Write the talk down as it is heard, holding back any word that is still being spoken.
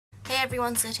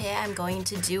everyone, so today I'm going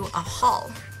to do a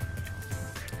haul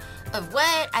of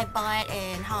what I bought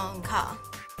in Hong Kong.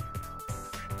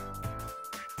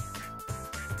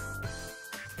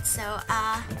 So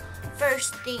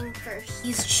first thing first,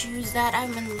 these shoes that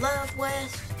I'm in love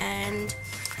with, and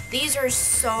these are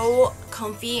so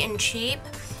comfy and cheap.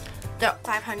 They're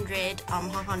 500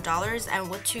 Hong Kong dollars, and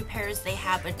with 2 pairs they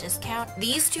have a discount.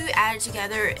 These two added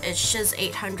together, it's just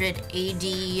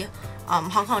 880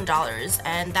 Hong Kong dollars,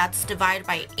 and that's divided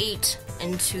by 8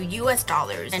 into US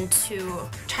dollars, and to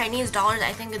Chinese dollars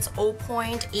I think it's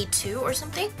 0.82 or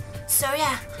something. So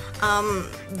yeah,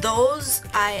 those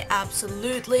I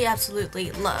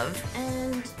absolutely love.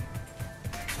 And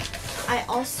I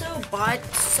also bought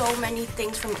so many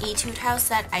things from Etude House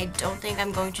that I don't think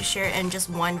I'm going to share in just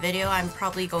one video. I'm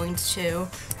probably going to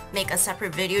make a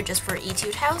separate video just for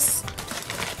Etude House.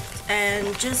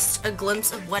 And just a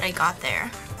glimpse of what I got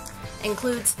there.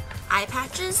 Includes eye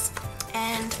patches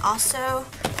and also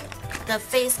the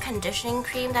face conditioning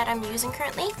cream that I'm using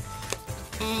currently.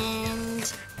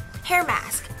 And hair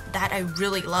mask that I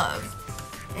really love.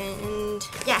 And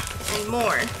yeah, and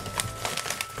more.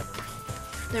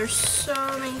 There's so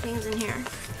many things in here.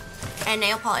 And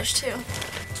nail polish too.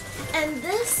 And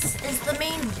this is the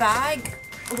main bag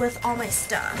with all my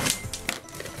stuff.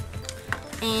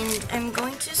 And I'm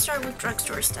going to start with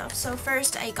drugstore stuff. So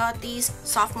first I got these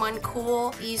Soft One Cool.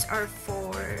 These are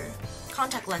for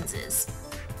contact lenses.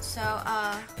 So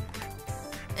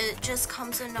it just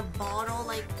comes in a bottle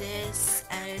like this,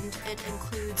 and it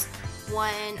includes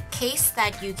one case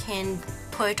that you can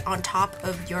put on top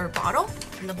of your bottle.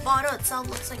 And the bottle itself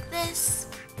looks like this.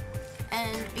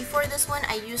 And before this one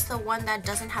I used the one that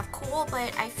doesn't have cool,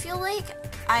 but I feel like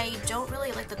I don't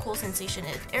really like the cool sensation.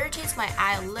 It irritates my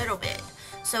eye a little bit.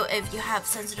 So if you have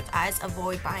sensitive eyes,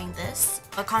 avoid buying this.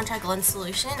 A contact lens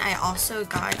solution, I also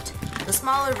got the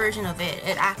smaller version of it.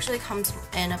 It actually comes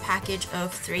in a package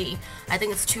of 3. I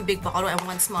think it's 2 big bottle and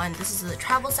 1 small, and this is the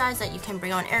travel size that you can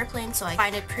bring on airplane, so I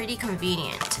find it pretty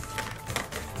convenient.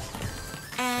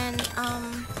 And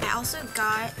I also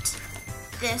got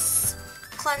this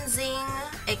Cleansing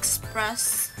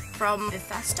Express from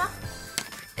Bethesda.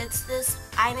 It's this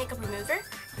eye makeup remover.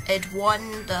 It won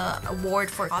the award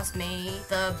for Cosme,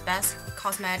 the Best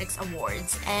Cosmetics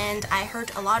Awards, and I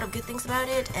heard a lot of good things about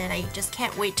it, and I just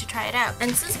can't wait to try it out.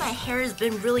 And since my hair has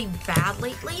been really bad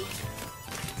lately,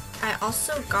 I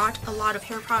also got a lot of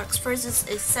hair products. First is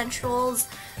Essentials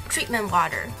Treatment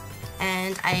Water,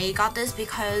 and I got this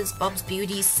because Bub's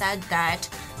Beauty said that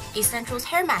Essentials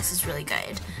hair mask is really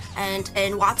good. And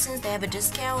in Watson's they have a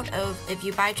discount of, if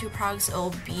you buy 2 products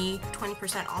it'll be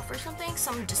 20% off or something,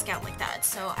 some discount like that.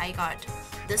 So I got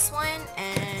this one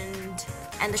and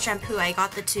the shampoo. I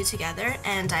got the 2 together,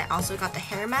 and I also got the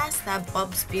hair mask that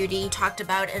Bub's Beauty talked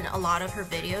about in a lot of her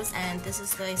videos, and this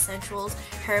is the Essentials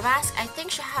hair mask. I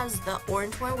think she has the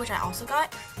orange one, which I also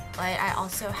got, but I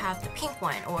also have the pink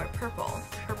one, or purple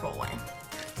one.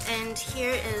 And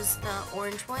here is the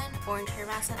orange hair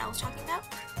mask that I was talking about.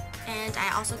 And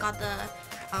I also got the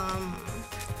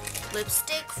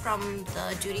lipstick from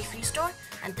the duty-free store,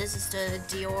 and this is the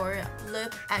Dior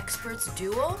Lip Experts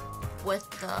Duo with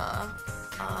the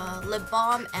lip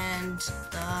balm and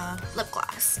the lip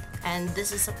gloss. And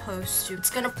this is supposed to,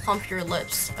 it's gonna plump your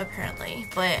lips apparently,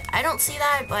 but I don't see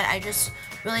that, but I just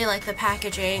really like the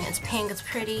packaging. It's pink, it's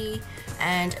pretty,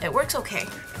 and it works okay.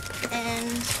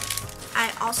 And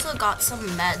I also got some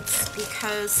meds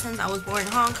because since I was born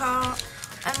in Hong Kong,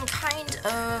 I'm kind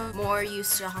of more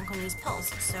used to Hong Kongese pills.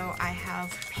 So I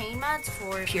have pain meds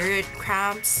for period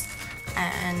cramps,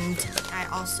 and I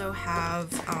also have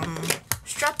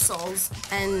strepsils.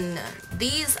 And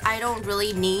these I don't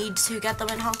really need to get them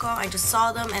in Hong Kong. I just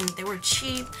saw them and they were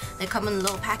cheap. They come in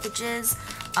little packages.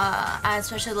 I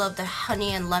especially love the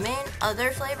honey and lemon. Other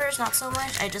flavors, not so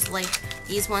much. I just like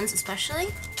these ones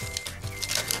especially.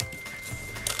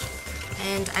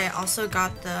 And I also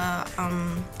got the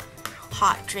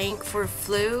hot drink for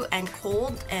flu and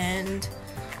cold, and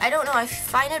I don't know, I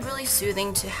find it really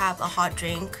soothing to have a hot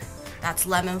drink that's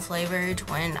lemon flavored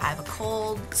when I have a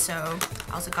cold. So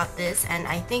I also got this, and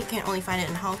I think you can only find it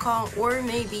in Hong Kong or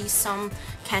maybe some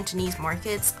Cantonese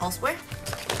markets elsewhere.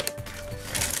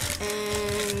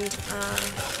 And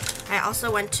I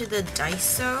also went to the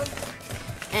Daiso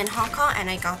in Hong Kong, and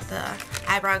I got the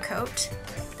eyebrow coat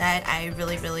that I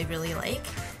really like.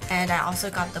 And I also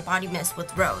got the body mist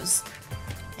with rose.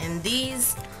 And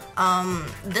these,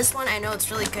 this one I know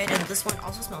it's really good, and this one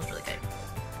also smells really good,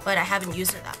 but I haven't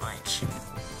used it that much.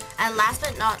 And last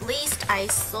but not least, I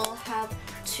still have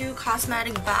 2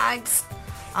 cosmetic bags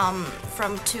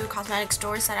from 2 cosmetic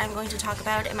stores that I'm going to talk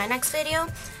about in my next video.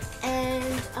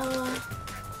 And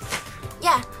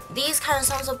these kind of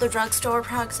sums up the drugstore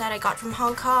products that I got from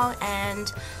Hong Kong,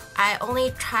 and I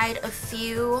only tried a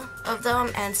few of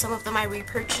them, and some of them I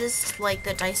repurchased, like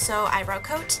the Daiso eyebrow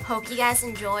coat. Hope you guys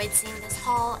enjoyed seeing this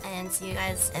haul, and see you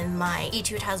guys in my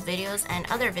Etude House videos and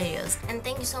other videos. And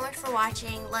thank you so much for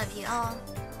watching. Love you all.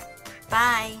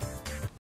 Bye!